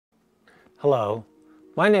Hello,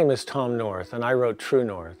 my name is Tom North and I wrote True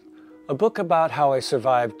North, a book about how I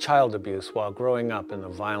survived child abuse while growing up in the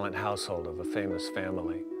violent household of a famous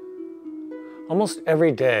family. Almost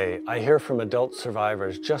every day I hear from adult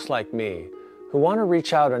survivors just like me who want to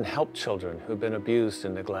reach out and help children who've been abused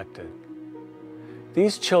and neglected.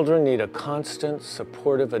 These children need a constant,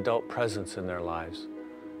 supportive adult presence in their lives,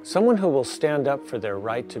 someone who will stand up for their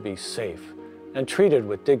right to be safe and treated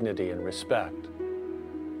with dignity and respect.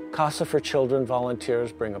 CASA for Children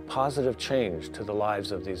volunteers bring a positive change to the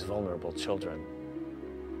lives of these vulnerable children.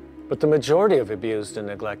 But the majority of abused and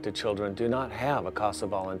neglected children do not have a CASA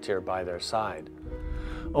volunteer by their side.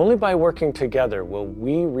 Only by working together will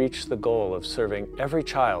we reach the goal of serving every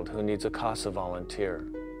child who needs a CASA volunteer.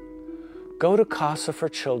 Go to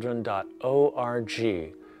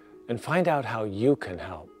casaforchildren.org and find out how you can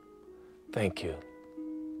help. Thank you.